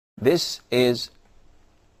this is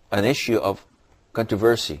an issue of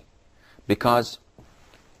controversy, because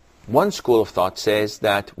one school of thought says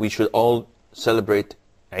that we should all celebrate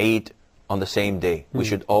Eid on the same day. We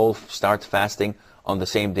should all start fasting on the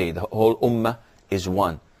same day. The whole ummah is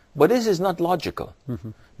one. But this is not logical,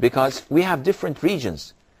 because we have different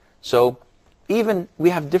regions. So even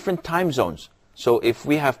we have different time zones. So if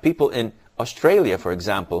we have people in Australia, for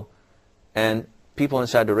example, and people in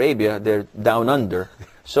Saudi Arabia, they're down under.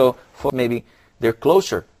 So for maybe they're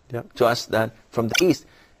closer to us than from the east.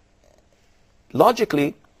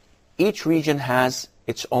 Logically, each region has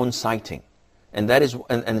its own sighting. And that is,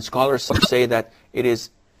 and scholars say that it is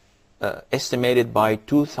estimated by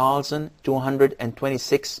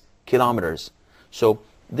 2,226 kilometers. So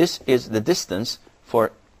this is the distance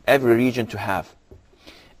for every region to have.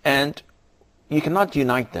 And you cannot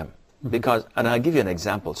unite them, because, and I'll give you an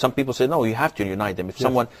example. Some people say, no, you have to unite them. If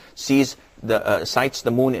someone sees sights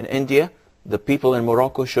the moon in India, the people in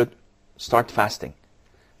Morocco should start fasting.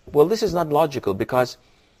 Well, this is not logical, because,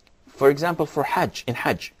 for example, for Hajj, in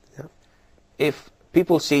Hajj, if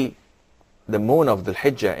people see the moon of the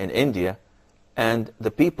Hijjah in India, and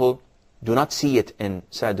the people do not see it in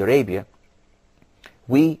Saudi Arabia,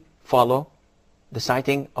 we follow the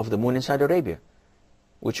sighting of the moon in Saudi Arabia.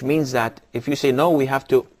 Which means that if you say, no, you have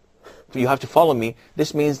to follow me,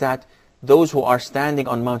 this means that those who are standing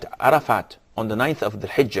on Mount Arafat on the 9th of the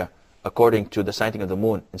Hijjah, according to the sighting of the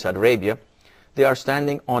moon in Saudi Arabia, they are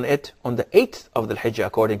standing on it on the 8th of the Hijjah,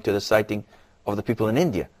 according to the sighting of the people in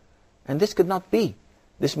India. And this could not be.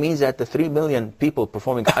 This means that the 3 million people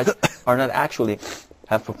performing Hajj are not actually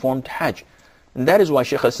have performed Hajj. And that is why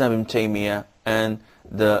Sheikh Islam ibn Taymiyyah and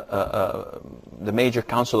the major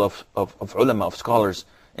council of ulama, of scholars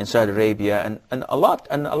in Saudi Arabia, and a lot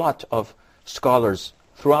of scholars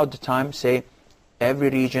throughout the time say every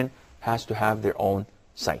region has to have their own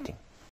sighting.